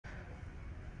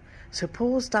So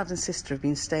Paul's dad and sister have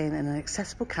been staying in an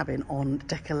accessible cabin on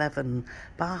deck 11,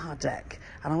 Baja Deck.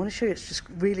 And I want to show you, it's just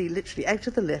really literally out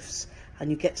of the lifts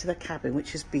and you get to the cabin,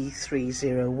 which is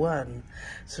B301.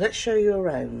 So let's show you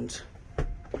around.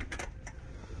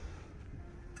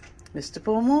 Mr.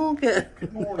 Paul Morgan.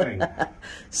 Good morning.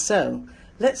 So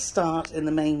let's start in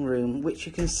the main room, which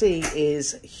you can see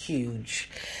is huge.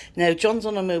 Now, John's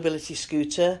on a mobility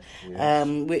scooter, yes,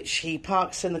 which he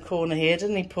parks in the corner here,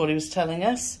 didn't he, Paul? He was telling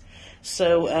us.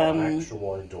 So, an extra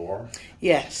wide door.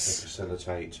 Yes. To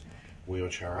facilitate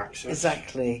wheelchair access.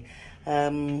 Exactly.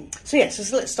 So yes,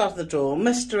 so let's start at the door.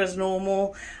 Muster as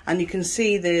normal, and you can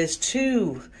see there's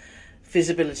 2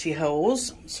 visibility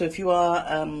holes. So if you are,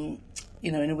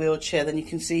 you know, in a wheelchair, then you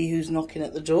can see who's knocking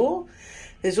at the door.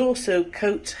 There's also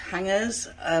coat hangers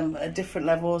at different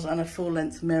levels and a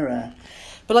full-length mirror.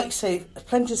 But like I say,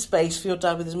 plenty of space for your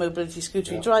dad with his mobility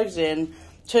scooter. Yeah. He drives in,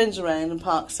 turns around and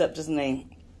parks up, doesn't he?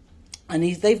 And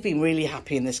they've been really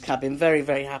happy in this cabin, very,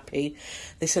 very happy.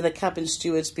 They say the cabin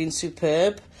steward's been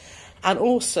superb. And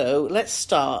also, let's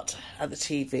start at the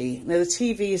TV. Now, the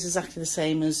TV is exactly the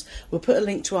same as, we'll put a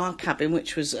link to our cabin,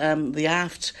 which was the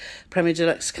aft Premier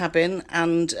Deluxe cabin,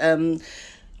 and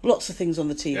lots of things on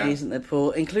the TV, yeah, isn't there,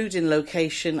 Paul? Including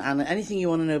location and anything you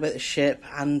want to know about the ship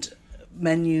and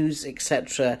menus,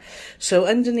 etc. So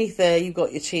underneath there, you've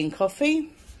got your tea and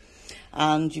coffee,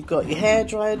 and you've got your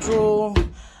hairdryer drawer,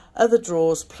 other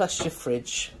drawers, plus your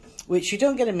fridge, which you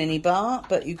don't get a mini bar,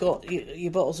 but you've got your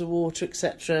bottles of water,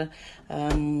 etc.,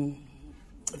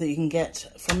 that you can get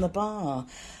from the bar,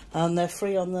 and they're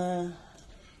free on the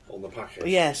package.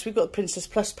 Yes, we've got the Princess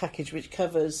Plus package, which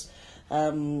covers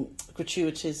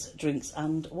gratuities, drinks,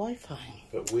 and Wi-Fi.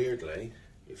 But weirdly,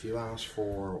 if you ask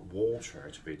for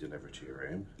water to be delivered to your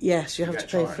room, yes, you have to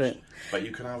pay for it. But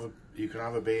you can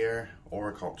have a beer or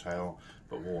a cocktail,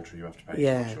 but water you have to pay,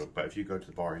 yeah, for. But if you go to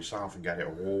the bar yourself and get it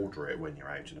or order it when you're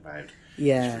out and about,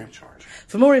 yeah, it's free of charge.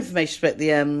 For more information about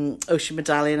the Ocean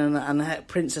Medallion and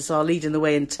Princess are leading the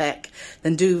way in tech,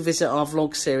 then do visit our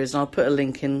vlog series, and I'll put a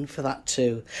link in for that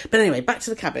too. But anyway, back to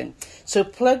the cabin. So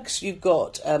plugs, you've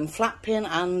got flat pin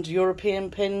and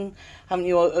European pin, haven't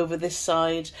you, over this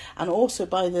side? And also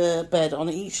by the bed, on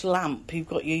each lamp, you've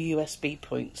got your USB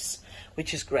points,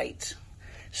 which is great.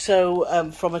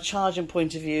 So from a charging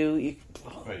point of view, you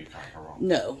can't go wrong.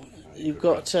 No, you've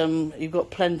got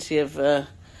plenty of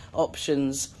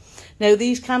options. Now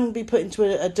these can be put into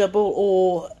a double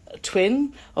or a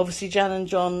twin. Obviously, Jan and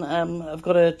John have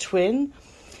got a twin.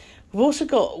 We've also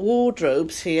got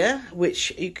wardrobes here,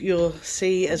 which you'll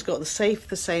see has got the safe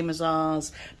the same as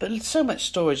ours, but so much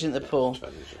storage, isn't there, Paul?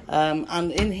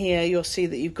 And in here you'll see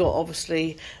that you've got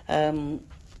obviously.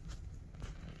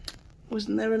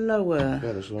 Wasn't there a lower?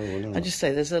 Yeah, there's a lower one. I just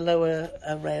say there's a lower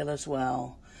rail as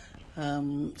well.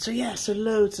 So yeah, so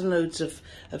loads and loads of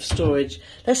storage.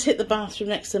 Let's hit the bathroom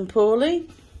next then, Paulie.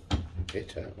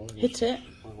 Hit it. Hit it.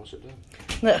 Why was it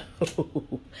done?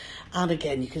 No. And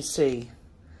again, you can see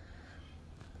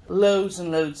loads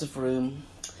and loads of room.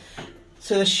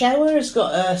 So the shower has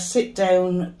got a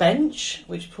sit-down bench,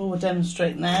 which Paul will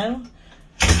demonstrate now.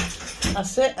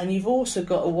 That's it, and you've also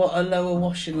got a lower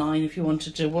washing line if you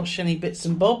wanted to wash any bits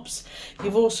and bobs.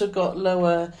 You've also got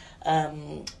lower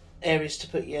areas to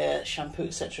put your shampoo,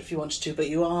 etc. if you wanted to, but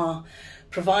you are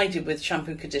provided with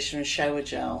shampoo, conditioner and shower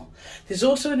gel. There's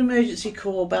also an emergency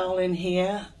call bell in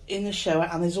here in the shower,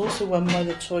 and there's also one by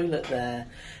the toilet there,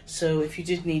 so if you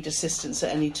did need assistance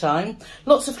at any time.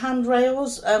 Lots of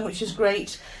handrails, which is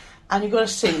great, and you've got a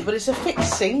sink, but it's a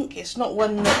fixed sink. It's not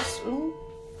one that's... Ooh,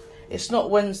 it's not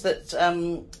ones that,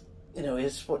 you know,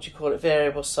 is what you call it,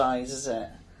 variable size, is it?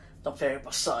 Not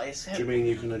variable size. Do you mean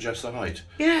you can adjust the height?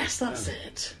 Yes, that's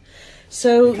it.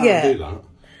 So, you can't yeah. do that.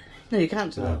 No, you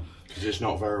can't do that. Because it's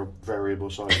not variable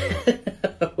size.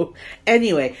 No.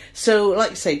 Anyway, so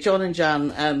like I say, John and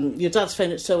Jan, your dad's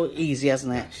found it so easy,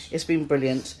 hasn't it? Yes. It's been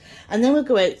brilliant. And then we'll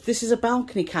go out. This is a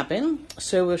balcony cabin,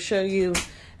 so we'll show you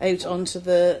out onto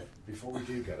the... Before we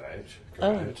do get out,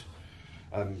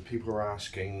 people are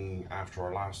asking after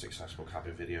our last accessible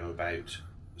cabin video about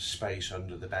space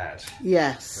under the bed.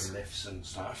 Yes. For lifts and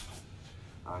stuff.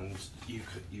 And you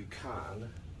can.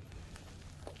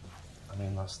 I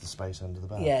mean, that's the space under the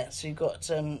bed. Yeah, so you've got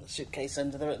suitcase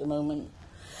under there at the moment.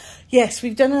 Yes,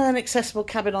 we've done an accessible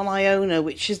cabin on Iona,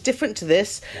 which is different to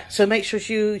this. Yes. So make sure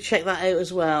you check that out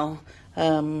as well.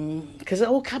 Because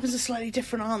all cabins are slightly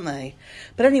different, aren't they?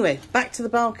 But anyway, back to the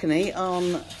balcony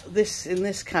in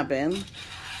this cabin,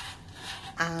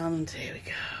 and here we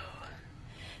go.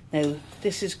 Now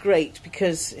this is great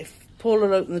because if Paul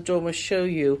will open the door, we'll show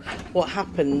you what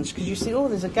happens, because you see, oh,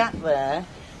 there's a gap there,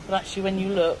 but actually when you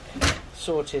look,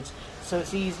 sorted. so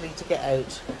it's easily to get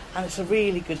out, and it's a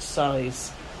really good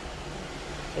size,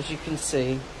 as you can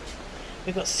see.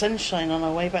 We've got sunshine on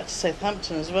our way back to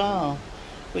Southampton as well,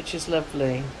 which is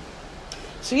lovely.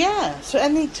 So yeah, so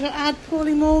anything to add,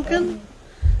 Paulie Morgan,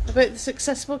 about this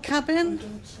accessible cabin? I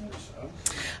don't think so.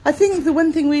 I think the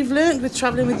one thing we've learned with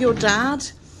travelling with your dad,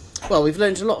 well, we've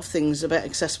learned a lot of things about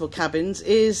accessible cabins,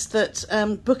 is that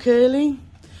book early,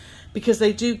 because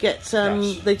they do get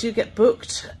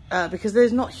booked, because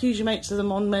there's not huge amounts of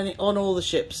them on all the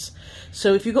ships.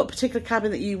 So if you've got a particular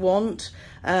cabin that you want,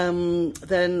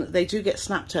 then they do get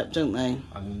snapped up, don't they?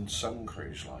 And some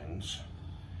cruise lines,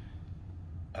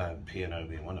 P&O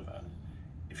being one of them,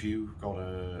 if you've got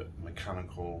a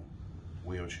mechanical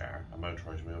wheelchair, a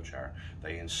motorised wheelchair,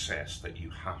 they insist that you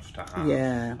have to have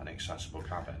an accessible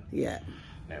cabin. Yeah.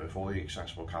 Now, if all the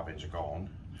accessible cabins are gone,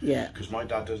 because my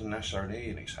dad doesn't necessarily need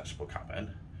an accessible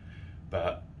cabin,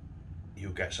 but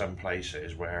you'll get some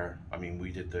places where, I mean,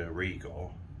 we did the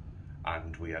Regal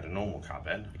and we had a normal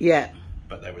cabin. Yeah.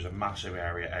 But there was a massive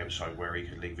area outside where he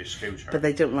could leave his scooter. But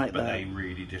they don't like that. But they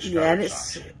really discourage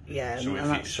that. Yeah,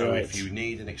 so if you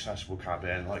need an accessible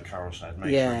cabin, like Carole said,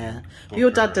 make sure. But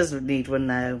your dad doesn't need one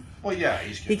now. Well, yeah,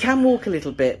 he can walk a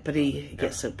little bit, but he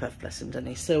gets so puff, bless him, doesn't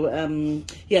he? So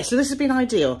yeah, so this has been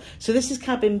ideal. So this is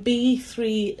cabin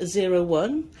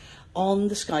B301 on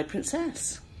the Sky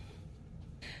Princess.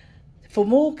 For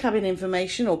more cabin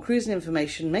information or cruising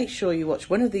information, make sure you watch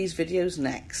one of these videos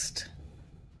next.